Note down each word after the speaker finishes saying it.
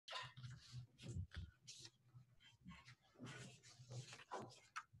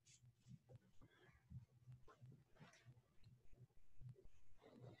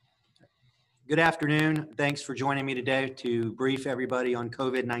Good afternoon. Thanks for joining me today to brief everybody on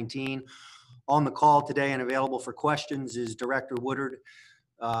COVID-19. On the call today and available for questions is Director Woodard,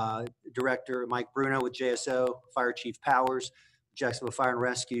 Director Mike Bruno with JSO, Fire Chief Powers, Jacksonville Fire and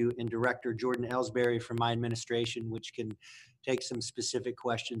Rescue, and Director Jordan Ellsbury from my administration, which can take some specific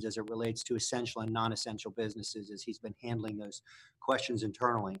questions as it relates to essential and non-essential businesses, as he's been handling those questions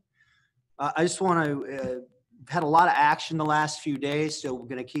internally. I just want to had a lot of action the last few days, so we're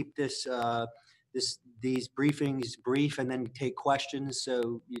going to keep these briefings brief and then take questions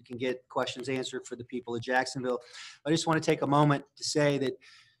so you can get questions answered for the people of Jacksonville. I just want to take a moment to say that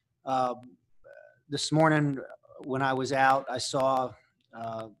this morning when I was out, I saw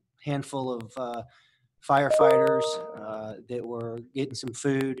a handful of firefighters that were getting some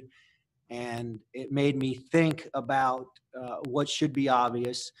food, and it made me think about what should be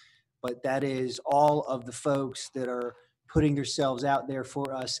obvious, but that is all of the folks that are putting themselves out there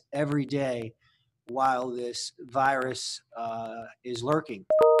for us every day while this virus is lurking.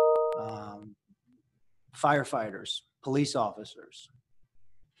 Firefighters, police officers,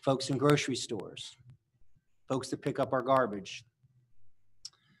 folks in grocery stores, folks that pick up our garbage.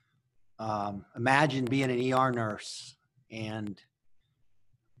 Imagine being an ER nurse and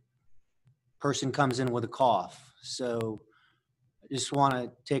person comes in with a cough. So I just want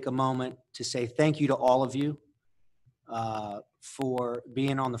to take a moment to say thank you to all of you for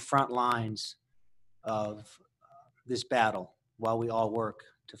being on the front lines of this battle while we all work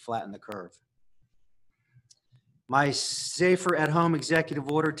to flatten the curve. My Safer at Home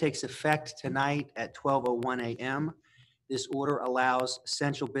executive order takes effect tonight at 12:01 a.m. This order allows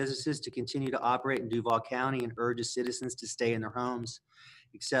essential businesses to continue to operate in Duval County and urges citizens to stay in their homes,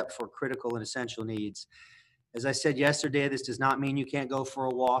 except for critical and essential needs. As I said yesterday, this does not mean you can't go for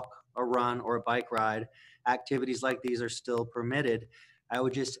a walk, a run, or a bike ride. Activities like these are still permitted. I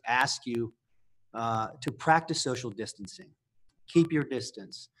would just ask you to practice social distancing. Keep your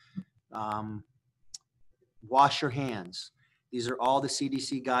distance. Wash your hands. These are all the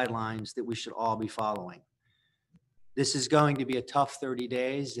CDC guidelines that we should all be following. This is going to be a tough 30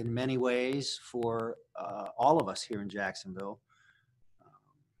 days in many ways for all of us here in Jacksonville.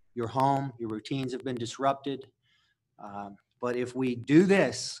 Your home, your routines have been disrupted. But if we do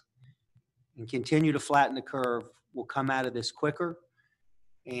this and continue to flatten the curve, we'll come out of this quicker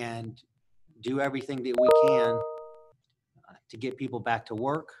and do everything that we can to get people back to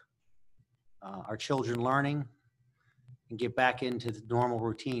work, our children learning, and get back into the normal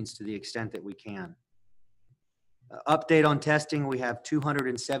routines to the extent that we can. Update on testing, we have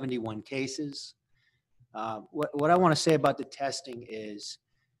 271 cases. What I want to say about the testing is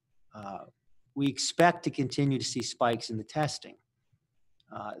we expect to continue to see spikes in the testing.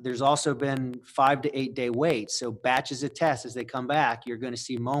 There's also been 5 to 8 day waits. So batches of tests, as they come back, you're going to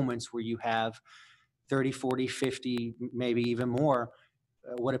see moments where you have 30, 40, 50, maybe even more,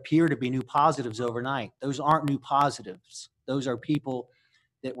 what appear to be new positives overnight. Those aren't new positives. Those are people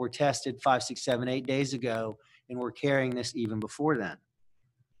that were tested 5, 6, 7, 8 days ago and were carrying this even before then.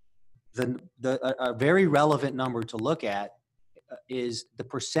 A very relevant number to look at is the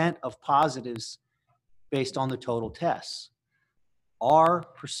percent of positives based on the total tests. Our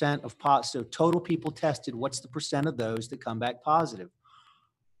percent of so total people tested, what's the percent of those that come back positive?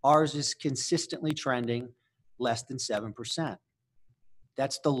 Ours is consistently trending less than 7%.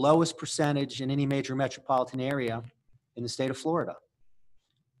 That's the lowest percentage in any major metropolitan area in the state of Florida.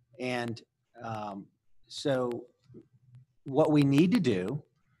 And so what we need to do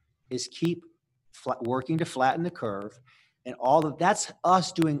is keep working to flatten the curve, and all of that's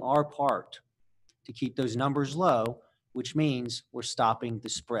us doing our part to keep those numbers low, which means we're stopping the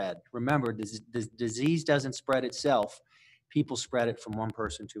spread. Remember, the disease doesn't spread itself. People spread it from one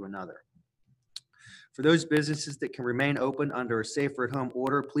person to another. For those businesses that can remain open under a Safer at Home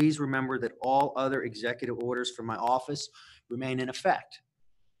order, please remember that all other executive orders from my office remain in effect.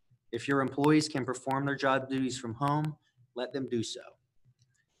 If your employees can perform their job duties from home, let them do so.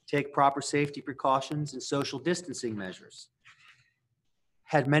 Take proper safety precautions and social distancing measures.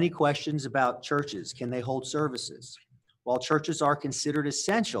 Had many questions about churches. Can they hold services? While churches are considered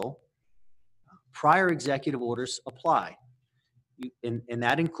essential, prior executive orders apply. And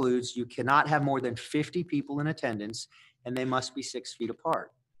that includes you cannot have more than 50 people in attendance, and they must be 6 feet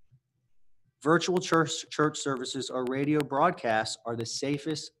apart. Virtual church services or radio broadcasts are the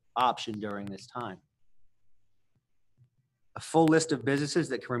safest option during this time. A full list of businesses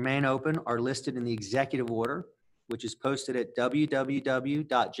that can remain open are listed in the executive order, which is posted at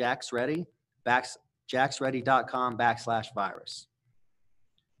www.jacksready.com/virus.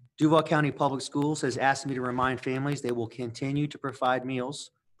 Duval County Public Schools has asked me to remind families they will continue to provide meals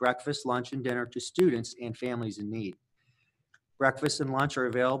breakfast, lunch, and dinner to students and families in need. Breakfast and lunch are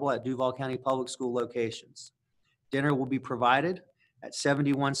available at Duval County Public School locations. Dinner will be provided at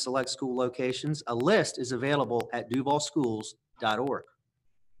 71 select school locations. A list is available at duvalschools.org.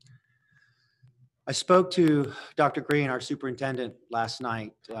 I spoke to Dr. Green, our superintendent, last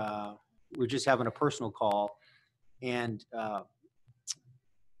night. We were just having a personal call, and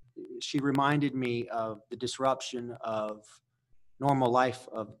she reminded me of the disruption of normal life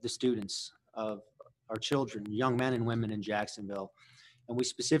of the students, of our children, young men and women in Jacksonville. And we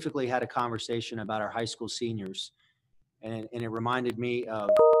specifically had a conversation about our high school seniors. And it reminded me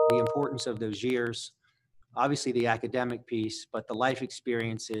of the importance of those years, obviously the academic piece, but the life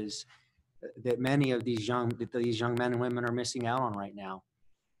experiences that many of these young men and women are missing out on right now.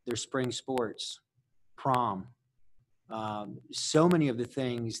 Their spring sports, prom, so many of the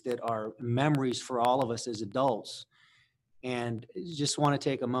things that are memories for all of us as adults. And just want to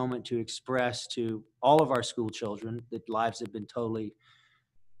take a moment to express to all of our school children that lives have been totally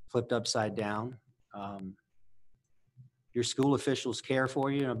flipped upside down. Your school officials care for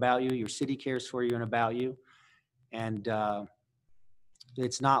you and about you. Your city cares for you and about you. And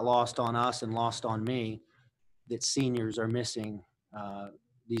it's not lost on us and lost on me that seniors are missing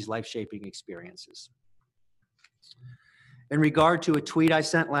these life-shaping experiences. In regard to a tweet I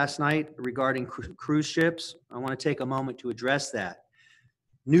sent last night regarding cruise ships, I want to take a moment to address that.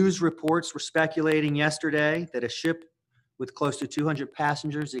 News reports were speculating yesterday that a ship with close to 200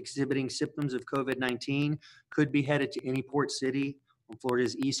 passengers exhibiting symptoms of COVID-19 could be headed to any port city on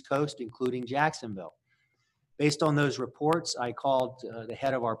Florida's East Coast, including Jacksonville. Based on those reports, I called the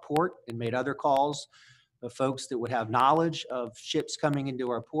head of our port and made other calls of folks that would have knowledge of ships coming into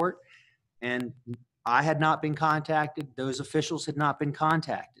our port, and I had not been contacted. Those officials had not been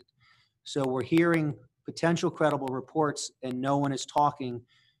contacted. So we're hearing potential credible reports, and no one is talking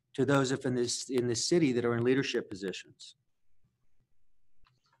to those in this city that are in leadership positions.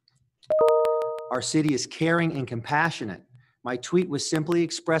 Our city is caring and compassionate. My tweet was simply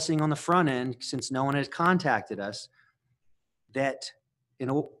expressing on the front end, since no one has contacted us, that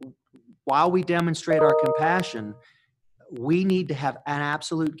while we demonstrate our compassion, we need to have an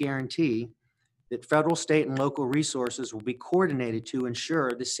absolute guarantee that federal, state, and local resources will be coordinated to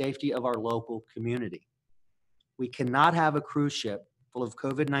ensure the safety of our local community. We cannot have a cruise ship full of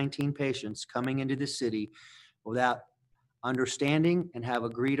COVID-19 patients coming into the city without understanding and have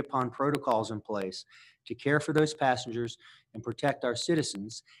agreed upon protocols in place to care for those passengers and protect our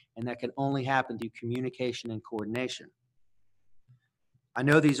citizens, and that can only happen through communication and coordination. I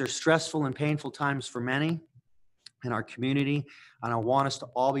know these are stressful and painful times for many in our community, and I want us to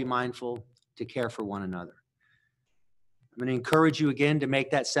all be mindful to care for one another. I'm going to encourage you again to make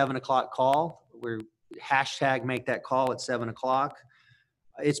that 7 o'clock call. We're hashtag make that call at 7 o'clock.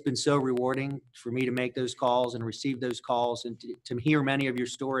 It's been so rewarding for me to make those calls and receive those calls, and to hear many of your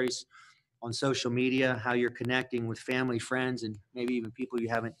stories on social media, how you're connecting with family, friends, and maybe even people you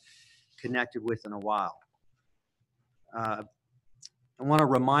haven't connected with in a while. I want to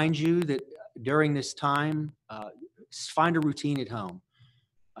remind you that during this time, find a routine at home.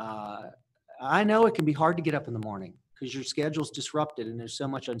 I know it can be hard to get up in the morning because your schedule's disrupted and there's so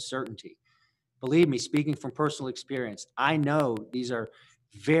much uncertainty. Believe me, speaking from personal experience, I know these are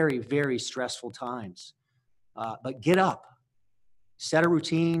very, very stressful times. But get up, set a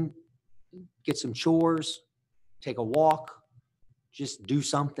routine, get some chores, take a walk, just do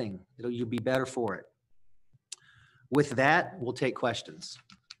something. You'll be better for it. With that, we'll take questions.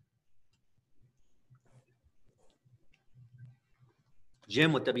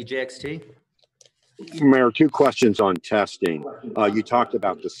 Jim with WJXT. Mayor, 2 questions on testing. You talked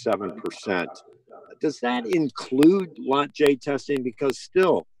about the 7%. Does that include Lot J testing? Because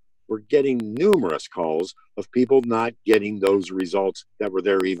still, we're getting numerous calls of people not getting those results that were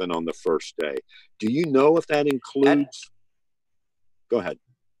there even on the first day. Do you know if that includes? Go ahead.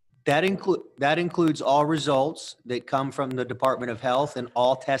 That includes all results that come from the Department of Health, and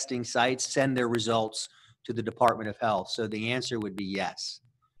all testing sites send their results to the Department of Health. So the answer would be yes.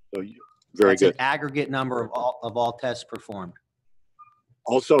 So very That's good. An aggregate number of all tests performed.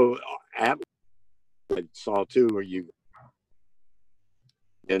 Also, I saw too, where you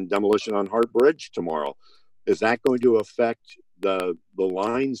in demolition on Hart Bridge tomorrow. Is that going to affect the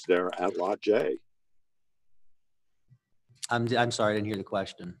lines there at Lot J? I'm sorry, I didn't hear the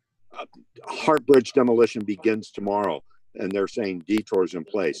question. Hart Bridge demolition begins tomorrow, and they're saying detours in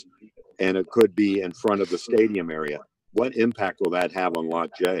place, and it could be in front of the stadium area. What impact will that have on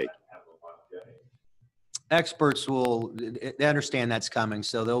Lot J? Experts they understand that's coming,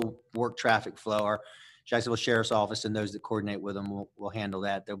 so they'll work traffic flow. Our Jacksonville Sheriff's Office and those that coordinate with them will handle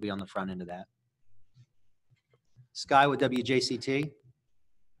that. They'll be on the front end of that. Sky with WJCT.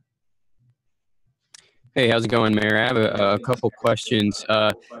 Hey, how's it going, Mayor? I have a couple questions.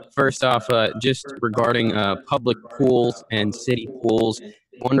 First off, just regarding public pools and city pools,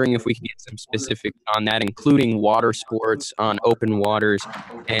 wondering if we could get some specifics on that, including water sports on open waters.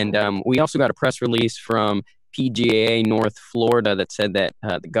 And we also got a press release from PGA North Florida that said that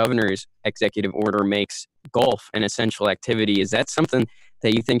the governor's executive order makes golf an essential activity. Is that something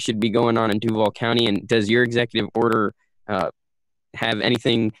that you think should be going on in Duval County? And does your executive order have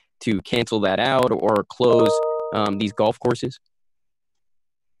anything to cancel that out or close these golf courses?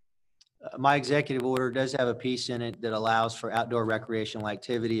 My executive order does have a piece in it that allows for outdoor recreational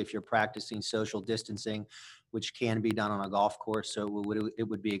activity if you're practicing social distancing, which can be done on a golf course. So it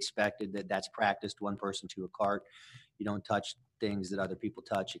would be expected that that's practiced, one person to a cart. You don't touch things that other people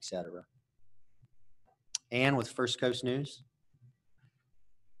touch, etc. Ann with First Coast News.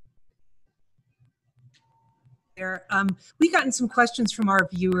 We've gotten some questions from our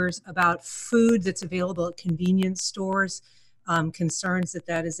viewers about food that's available at convenience stores, concerns that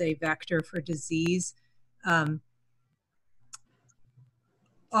that is a vector for disease.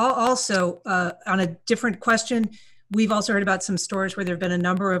 Also, on a different question, we've also heard about some stores where there have been a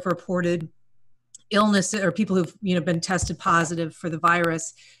number of reported illness or people who've been tested positive for the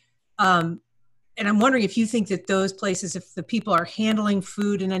virus. And I'm wondering if you think that those places, if the people are handling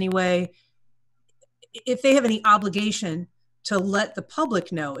food in any way, if they have any obligation to let the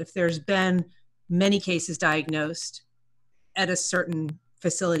public know if there's been many cases diagnosed at a certain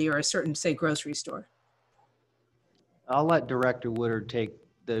facility or a certain, say, grocery store. I'll let Director Woodard take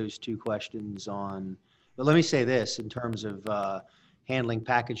those two questions on, but let me say this in terms of handling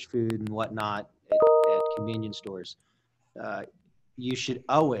packaged food and whatnot at convenience stores. You should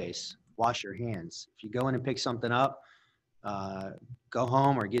always wash your hands. If you go in and pick something up, go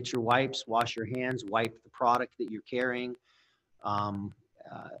home or get your wipes, wash your hands, wipe the product that you're carrying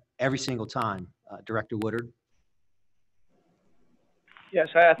every single time. Director Woodard. Yes,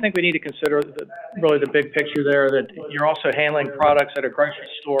 I think we need to consider really the big picture there, that you're also handling products at a grocery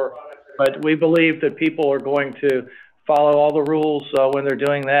store, but we believe that people are going to follow all the rules when they're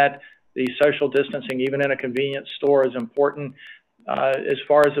doing that. The social distancing, even in a convenience store, is important. As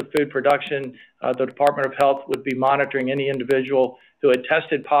far as the food production, the Department of Health would be monitoring any individual who had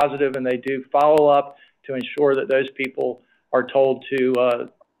tested positive, and they do follow up to ensure that those people are told to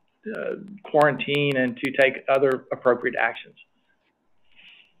quarantine and to take other appropriate actions.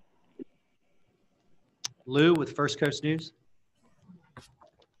 Lou with First Coast News.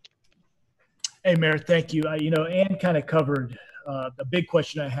 Hey, Mayor, thank you. Ann kind of covered a big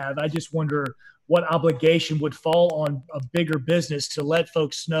question I have. I just wonder what obligation would fall on a bigger business to let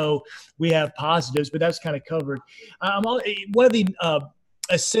folks know we have positives, but that's kind of covered. One of the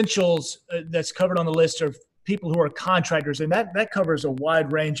essentials that's covered on the list are people who are contractors, and that covers a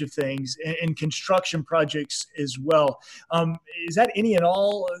wide range of things, and construction projects as well. Is that any and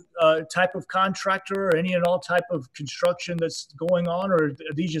all type of contractor or any and all type of construction that's going on, or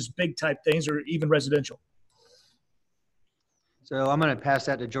are these just big type things, or even residential? So I'm going to pass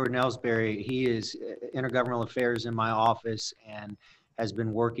that to Jordan Ellsbury. He is intergovernmental affairs in my office and has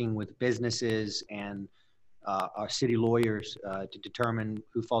been working with businesses and our city lawyers to determine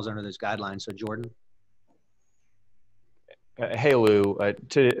who falls under those guidelines. So Jordan. Hey, Lou,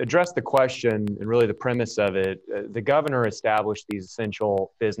 to address the question and really the premise of it, the governor established these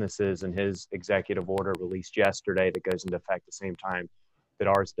essential businesses in his executive order released yesterday that goes into effect the same time that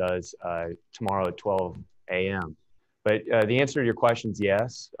ours does tomorrow at 12 a.m. But the answer to your question is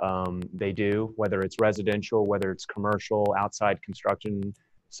yes, they do, whether it's residential, whether it's commercial, outside construction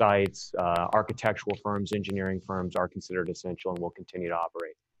sites, architectural firms, engineering firms are considered essential and will continue to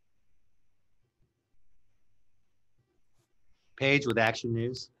operate. Paige with Action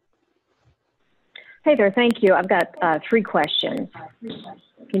News. Hey there, thank you. I've got 3 questions.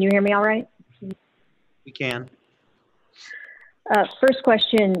 Can you hear me all right? We can. First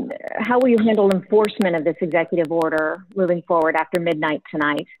question, how will you handle enforcement of this executive order moving forward after midnight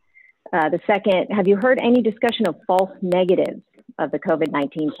tonight? The second, have you heard any discussion of false negatives of the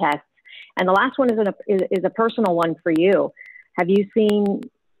COVID-19 tests? And the last one is a personal one for you. Have you seen,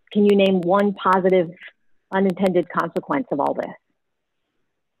 can you name one positive unintended consequence of all this?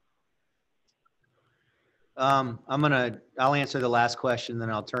 I'll answer the last question, then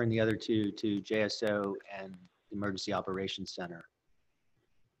I'll turn the other two to JSO and the Emergency Operations Center.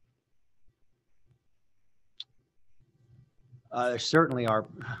 There certainly are,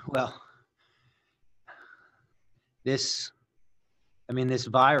 well, I mean, this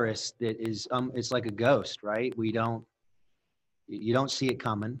virus that is, it's like a ghost, right? You don't see it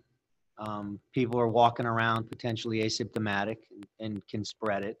coming. People are walking around potentially asymptomatic and can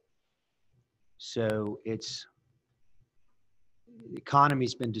spread it. So the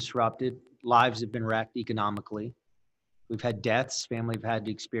economy's been disrupted. Lives have been wrecked economically. We've had deaths. Families have had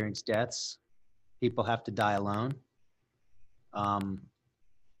to experience deaths. People have to die alone.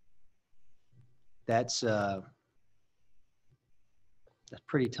 That's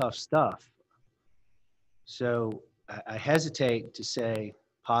pretty tough stuff. So I hesitate to say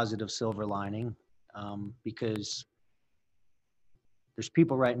positive silver lining because there's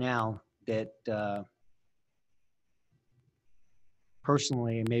people right now that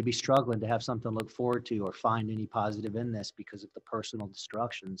personally may be struggling to have something to look forward to or find any positive in this because of the personal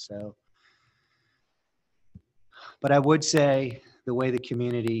destruction. So, but I would say the way the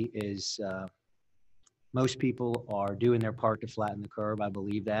community is, most people are doing their part to flatten the curve. I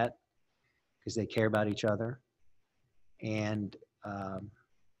believe that because they care about each other. And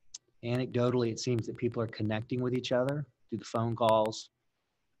anecdotally, it seems that people are connecting with each other through the phone calls,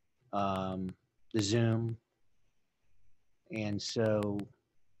 the Zoom. And so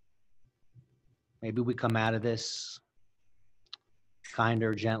maybe we come out of this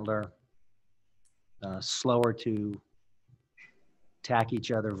kinder, gentler, slower to attack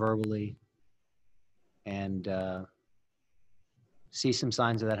each other verbally, and see some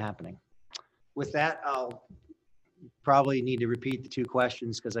signs of that happening. With that, I'll probably need to repeat the two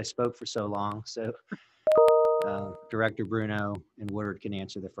questions because I spoke for so long. So Director Bruno and Woodard can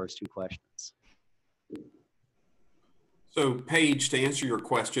answer the first two questions. So Paige, to answer your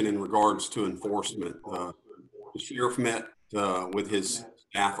question in regards to enforcement, the sheriff met with his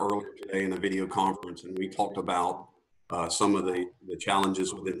staff earlier today in a video conference, and we talked about some of the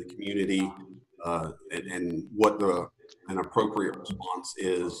challenges within the community and what an appropriate response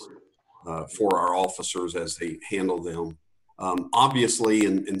is for our officers as they handle them. Obviously,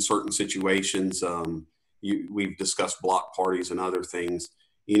 in certain situations, we've discussed block parties and other things.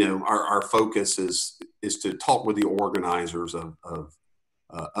 You know, our focus is to talk with the organizers of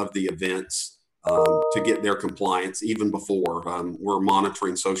the events to get their compliance even before. We're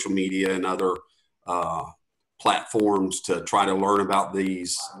monitoring social media and other platforms to try to learn about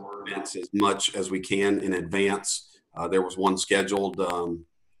these events as much as we can in advance. There was one scheduled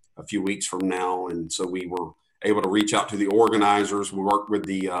a few weeks from now, and so we were able to reach out to the organizers. We worked with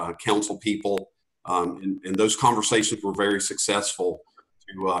the council people, and those conversations were very successful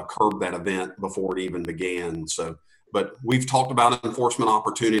to curb that event before it even began. So, but we've talked about enforcement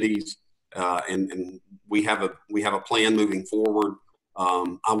opportunities, and we have a plan moving forward.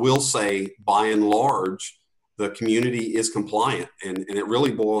 I will say, by and large, the community is compliant, and it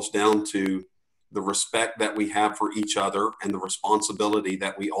really boils down to the respect that we have for each other and the responsibility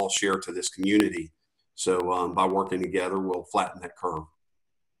that we all share to this community. So by working together, we'll flatten that curve.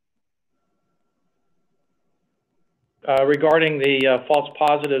 Regarding the false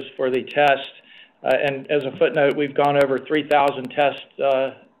positives for the test, and as a footnote, we've gone over 3,000 tests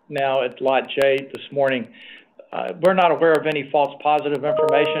now at Lot J this morning. We're not aware of any false positive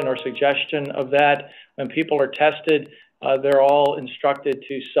information or suggestion of that. When people are tested, they're all instructed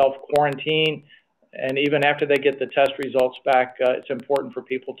to self-quarantine. And even after they get the test results back, it's important for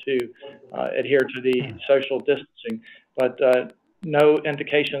people to adhere to the social distancing. But no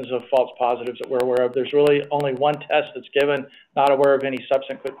indications of false positives that we're aware of. There's really only one test that's given, not aware of any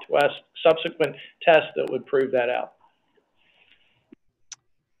subsequent tests that would prove that out.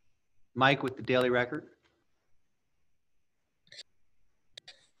 Mike with the Daily Record.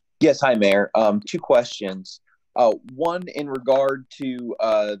 Yes, hi, Mayor. Two questions. One in regard to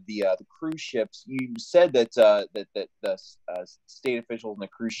the cruise ships. You said that the state officials and the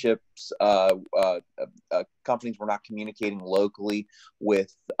cruise ships companies were not communicating locally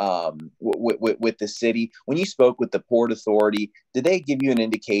with the city. When you spoke with the Port Authority, did they give you an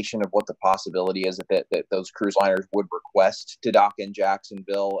indication of what the possibility is that those cruise liners would request to dock in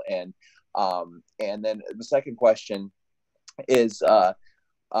Jacksonville? And then the second question is.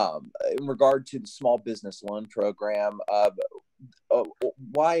 In regard to the small business loan program,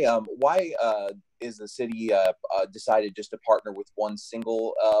 why is the city decided just to partner with one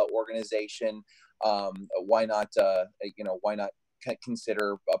single organization? Why not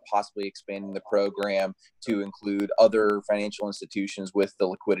consider possibly expanding the program to include other financial institutions with the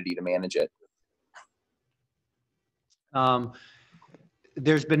liquidity to manage it?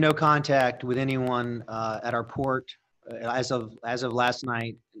 There's been no contact with anyone at our port. As of last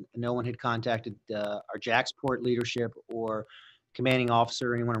night, no one had contacted our Jacksport leadership or commanding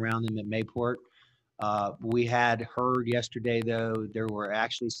officer or anyone around them at Mayport. We had heard yesterday, though, there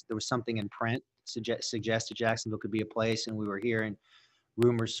was something in print suggested Jacksonville could be a place, and we were hearing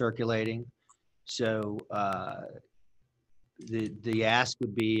rumors circulating. So the ask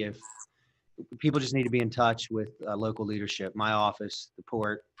would be if people just need to be in touch with local leadership, my office, the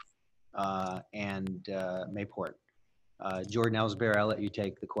port, and Mayport. Jordan Ellsbury, I'll let you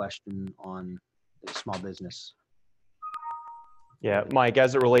take the question on the small business. Yeah, Mike,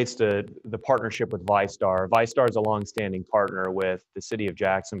 as it relates to the partnership with ViStar, ViStar is a longstanding partner with the city of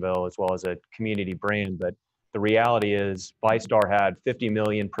Jacksonville as well as a community brand. But the reality is ViStar had $50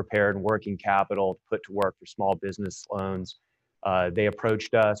 million prepared in working capital to put to work for small business loans. They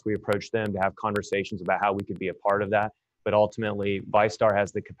approached us, we approached them to have conversations about how we could be a part of that. But ultimately, ViStar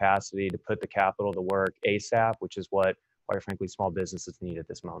has the capacity to put the capital to work ASAP, which is what, quite frankly, small businesses need at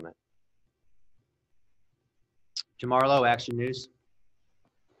this moment. Jamarlo, Action News.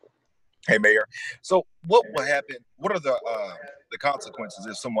 Hey, Mayor. So what will happen? What are the consequences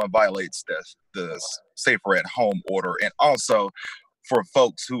if someone violates the safer at home order? And also for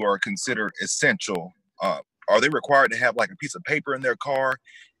folks who are considered essential, are they required to have like a piece of paper in their car,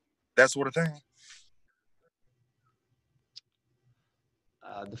 that sort of thing?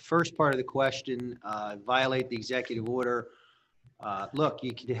 The first part of the question, violate the executive order. Look,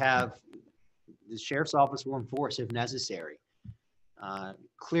 you could have the sheriff's office will enforce if necessary.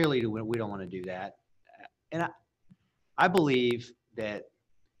 Clearly, we don't want to do that. And I believe that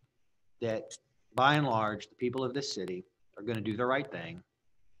by and large, the people of this city are going to do the right thing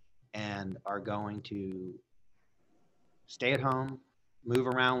and are going to stay at home, move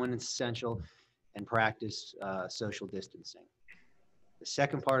around when it's essential, and practice social distancing. The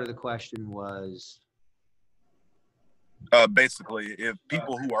second part of the question was? Basically, if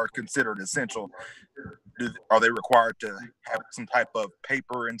people who are considered essential, are they required to have some type of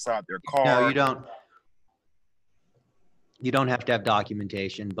paper inside their car? No, you don't. You don't have to have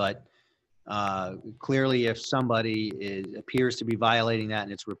documentation, but clearly if somebody appears to be violating that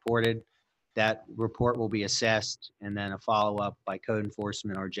and it's reported, that report will be assessed, and then a follow-up by code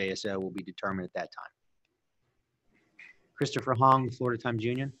enforcement or JSO will be determined at that time. Christopher Hong, Florida Times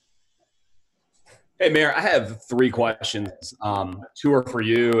Union. Hey, Mayor, I have 3 questions. 2 are for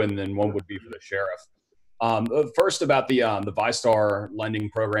you, and then 1 would be for the sheriff. First, about the ViStar lending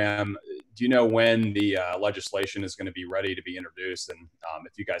program. Do you know when the legislation is going to be ready to be introduced? And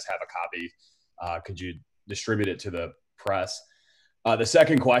if you guys have a copy, could you distribute it to the press? The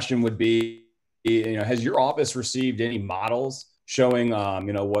second question would be, has your office received any models showing,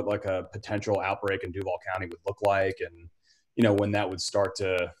 what like a potential outbreak in Duval County would look like, and when that would start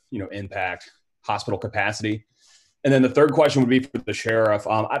to, impact hospital capacity? And then the third question would be for the sheriff.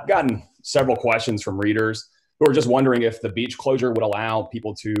 I've gotten several questions from readers who are just wondering if the beach closure would allow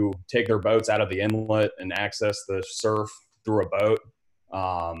people to take their boats out of the inlet and access the surf through a boat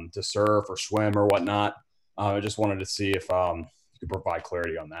to surf or swim or whatnot. I just wanted to see if you could provide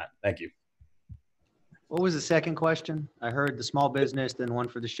clarity on that. Thank you. What was the second question? I heard the small business, then 1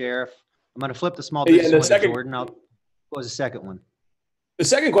 for the sheriff. I'm going to flip the small business one to Jordan. What was the second one? The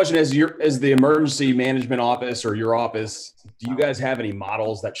second question is, as the emergency management office or your office, do you guys have any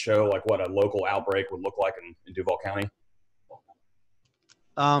models that show like what a local outbreak would look like in Duval County?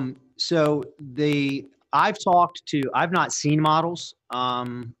 So I've not seen models.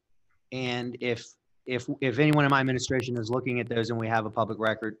 And if anyone in my administration is looking at those and we have a public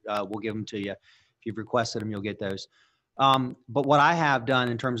record, we'll give them to you. If you've requested them, you'll get those. But what I have done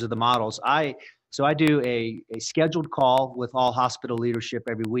in terms of the models, So I do a scheduled call with all hospital leadership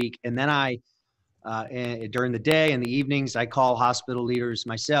every week. And then during the day and the evenings, I call hospital leaders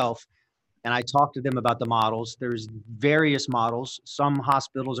myself and I talk to them about the models. There's various models. Some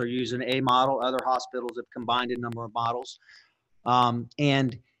hospitals are using a model. Other hospitals have combined a number of models.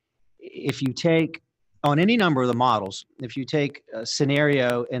 And if you take on any number of the models, if you take a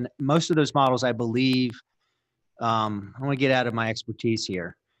scenario, and most of those models, I believe, I want to get out of my expertise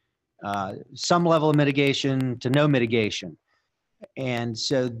here. Some level of mitigation to no mitigation. And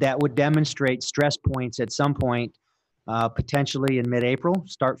so that would demonstrate stress points at some point, potentially in mid-April,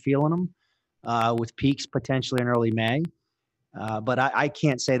 start feeling them, with peaks potentially in early May. But I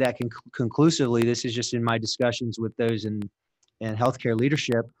can't say that conclusively. This is just in my discussions with those in healthcare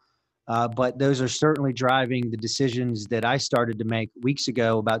leadership. But those are certainly driving the decisions that I started to make weeks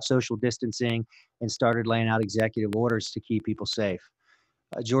ago about social distancing and started laying out executive orders to keep people safe.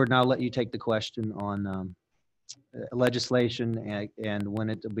 Jordan, I'll let you take the question on legislation and when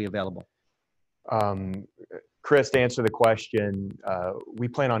it will be available. Chris, to answer the question, we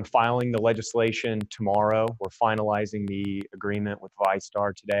plan on filing the legislation tomorrow. We're finalizing the agreement with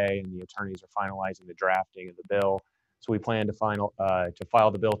ViStar today, and the attorneys are finalizing the drafting of the bill. So we plan to file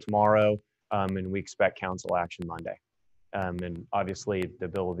the bill tomorrow, and we expect council action Monday. And obviously, the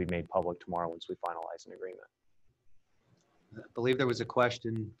bill will be made public tomorrow once we finalize an agreement. I believe there was a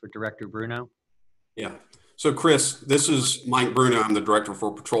question for Director Bruno. Yeah. So, Chris, this is Mike Bruno. I'm the Director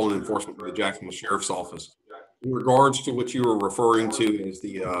for Patrol and Enforcement for the Jacksonville Sheriff's Office. In regards to what you were referring to as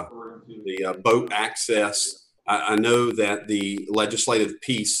the boat access, I know that the legislative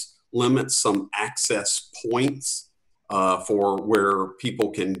piece limits some access points for where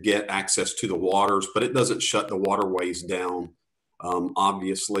people can get access to the waters, but it doesn't shut the waterways down.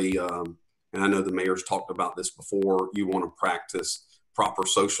 Obviously, and I know the mayor's talked about this before, you want to practice proper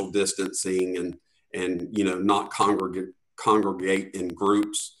social distancing and not congregate in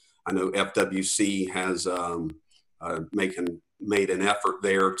groups. I know FWC has made an effort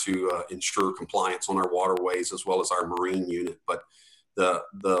there to ensure compliance on our waterways as well as our marine unit. But the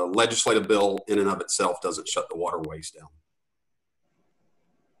legislative bill in and of itself doesn't shut the waterways down.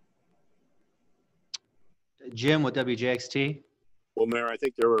 Jim with WJXT. Well, Mayor, I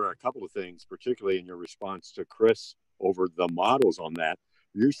think there were a couple of things, particularly in your response to Chris over the models on that.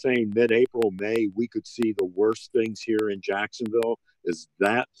 You're saying mid-April, May, we could see the worst things here in Jacksonville. Is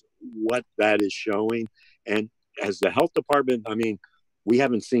that what that is showing? And as the health department, I mean, we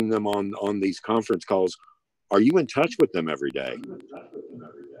haven't seen them on these conference calls. Are you in touch with them every day?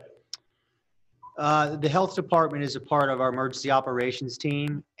 The health department is a part of our emergency operations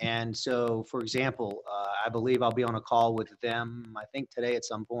team. And so, for example, I believe I'll be on a call with them, I think today at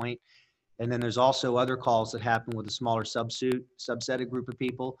some point. And then there's also other calls that happen with a smaller subsetted group of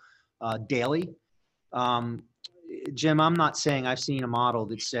people daily. Jim, I'm not saying I've seen a model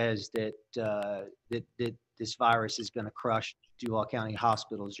that says that that this virus is going to crush Duval County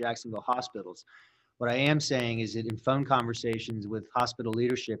hospitals, Jacksonville hospitals. What I am saying is that in phone conversations with hospital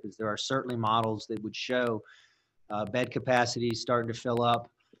leadership is there are certainly models that would show bed capacity starting to fill up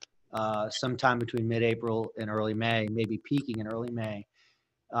sometime between mid-April and early May, maybe peaking in early May.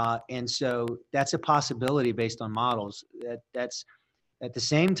 And so that's a possibility based on models. That's at the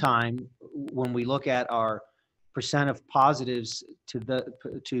same time, when we look at our percent of positives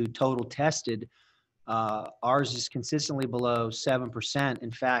to total tested, ours is consistently below 7%.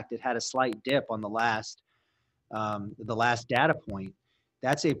 In fact, it had a slight dip on the last data point.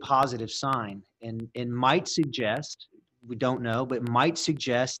 That's a positive sign, and might suggest, we don't know, but might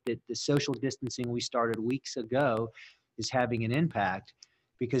suggest that the social distancing we started weeks ago is having an impact.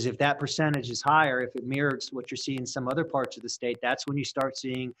 Because if that percentage is higher, if it mirrors what you're seeing in some other parts of the state, that's when you start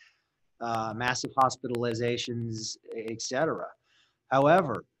seeing massive hospitalizations, et cetera.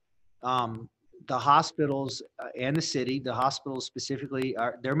 However, the hospitals and the city, the hospitals specifically,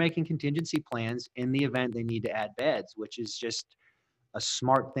 they're making contingency plans in the event they need to add beds, which is just a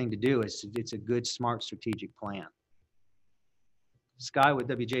smart thing to do. It's a good, smart, strategic plan. Sky with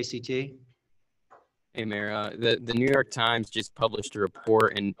WJCT. Hey, Mayor. The New York Times just published a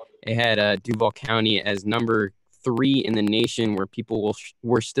report, and it had Duval County as number 3 in the nation where people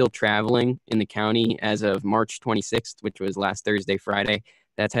were still traveling in the county as of March 26th, which was last Thursday, Friday.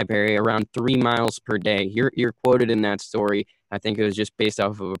 That type of area, around 3 miles per day. You're quoted in that story. I think it was just based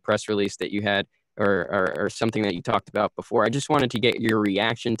off of a press release that you had or something that you talked about before. I just wanted to get your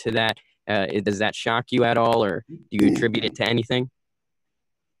reaction to that. Does that shock you at all, or do you attribute it to anything?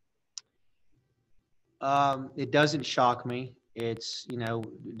 It doesn't shock me. It's,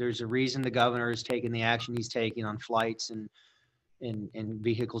 there's a reason the governor is taking the action he's taking on flights and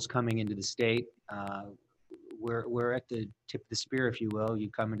vehicles coming into the state. We're at the tip of the spear, if you will. You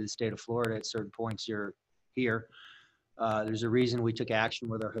come into the state of Florida at certain points, you're here. There's a reason we took action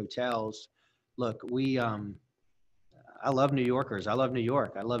with our hotels. Look, I love New Yorkers. I love New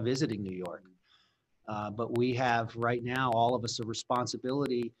York. I love visiting New York. But we have right now, all of us, a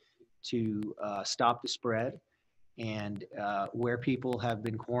responsibility to stop the spread, and where people have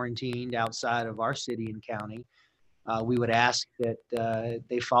been quarantined outside of our city and county, we would ask that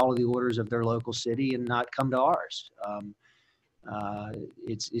they follow the orders of their local city and not come to ours.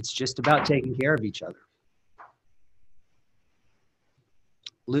 It's just about taking care of each other.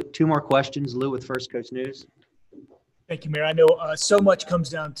 Lou, 2 more questions. Lou with First Coast News. Thank you, Mayor. I know so much comes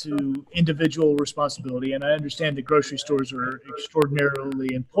down to individual responsibility, and I understand that grocery stores are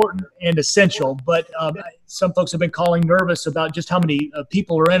extraordinarily important and essential, but some folks have been calling nervous about just how many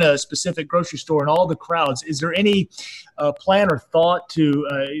people are in a specific grocery store and all the crowds. Is there any plan or thought to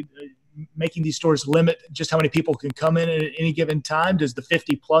making these stores limit just how many people can come in at any given time? Does the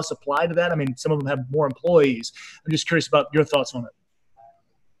 50 plus apply to that? I mean, some of them have more employees. I'm just curious about your thoughts on it.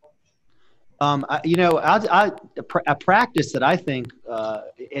 A practice that I think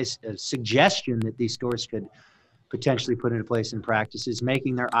is a suggestion that these stores could potentially put into place in practice is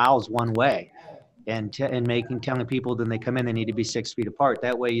making their aisles one way, and telling people when they come in they need to be 6 feet apart.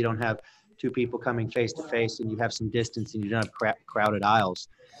 That way you don't have two people coming face to face, and you have some distance, and you don't have crowded aisles.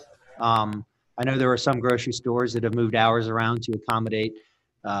 I know there are some grocery stores that have moved hours around to accommodate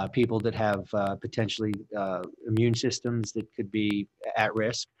people that have potentially immune systems that could be at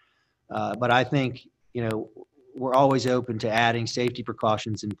risk. But I think, we're always open to adding safety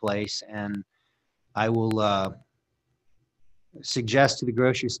precautions in place. And I will suggest to the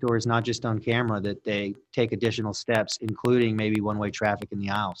grocery stores, not just on camera, that they take additional steps, including maybe one-way traffic in the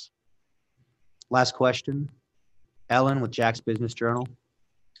aisles. Last question. Ellen with Jack's Business Journal.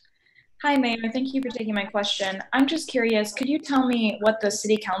 Hi, Mayor. Thank you for taking my question. I'm just curious, could you tell me what the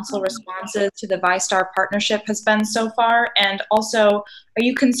City Council responses to the ViStar partnership has been so far? And also, are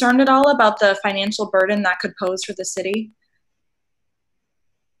you concerned at all about the financial burden that could pose for the city?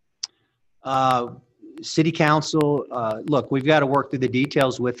 City Council, look, we've got to work through the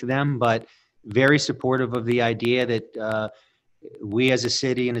details with them, but very supportive of the idea that we as a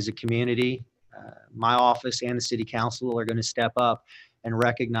city and as a community, my office and the City Council are going to step up and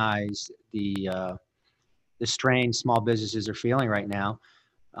recognize the strain small businesses are feeling right now.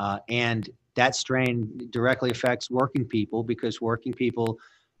 And that strain directly affects working people, because working people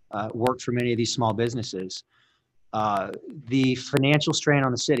work for many of these small businesses. The financial strain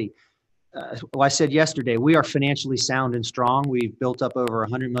on the city. Well, I said yesterday, we are financially sound and strong. We've built up over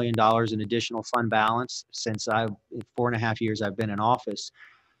 $100 million in additional fund balance since in 4.5 years I've been in office.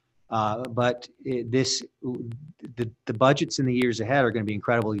 But the budgets in the years ahead are going to be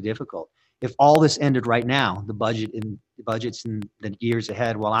incredibly difficult. If all this ended right now, the budgets in the years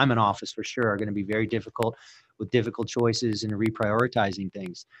ahead, while I'm in office for sure, are going to be very difficult, with difficult choices and reprioritizing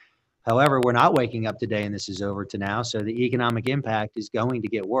things. However, we're not waking up today and this is over to now, so the economic impact is going to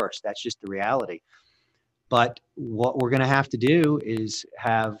get worse. That's just the reality. But what we're going to have to do is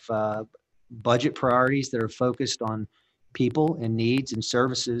have budget priorities that are focused on people and needs and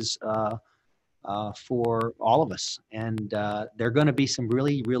services for all of us. And there are going to be some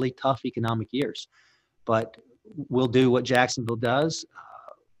really, really tough economic years. But we'll do what Jacksonville does.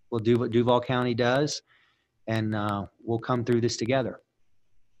 We'll do what Duval County does. And we'll come through this together.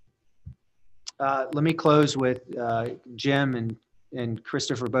 Let me close with Jim and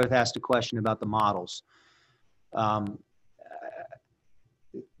Christopher both asked a question about the models. No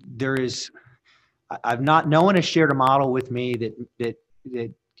one has shared a model with me that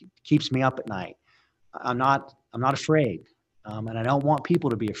keeps me up at night. I'm not afraid, and I don't want people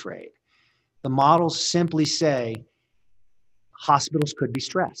to be afraid. The models simply say hospitals could be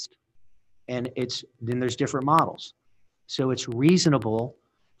stressed, and then there's different models. So it's reasonable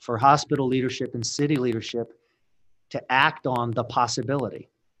for hospital leadership and city leadership to act on the possibility.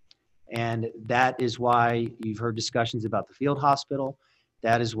 And that is why you've heard discussions about the field hospital.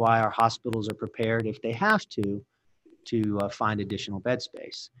 That is why our hospitals are prepared, if they have to find additional bed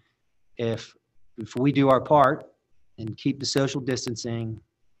space. If we do our part and keep the social distancing,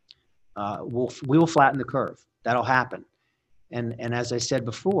 we will flatten the curve. That'll happen. And as I said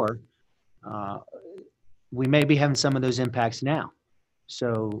before, we may be having some of those impacts now.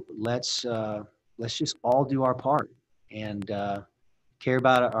 So let's just all do our part and care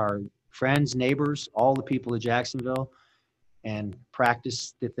about our friends, neighbors, all the people of Jacksonville, and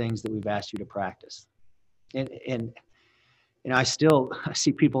practice the things that we've asked you to practice. And I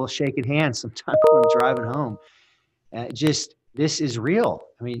see people shaking hands sometimes when I'm driving home. This is real.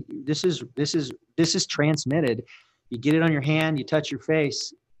 I mean, this is transmitted. You get it on your hand, you touch your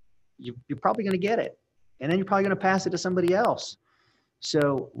face, you're probably going to get it, and then you're probably going to pass it to somebody else.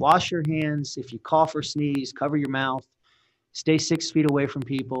 So wash your hands. If you cough or sneeze, cover your mouth. Stay 6 feet away from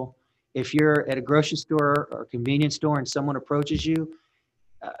people. If you're at a grocery store or convenience store and someone approaches you,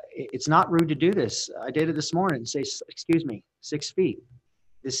 it's not rude to do this. I did it this morning and say, excuse me, 6 feet.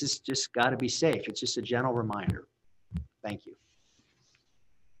 This has just got to be safe. It's just a gentle reminder. Thank you.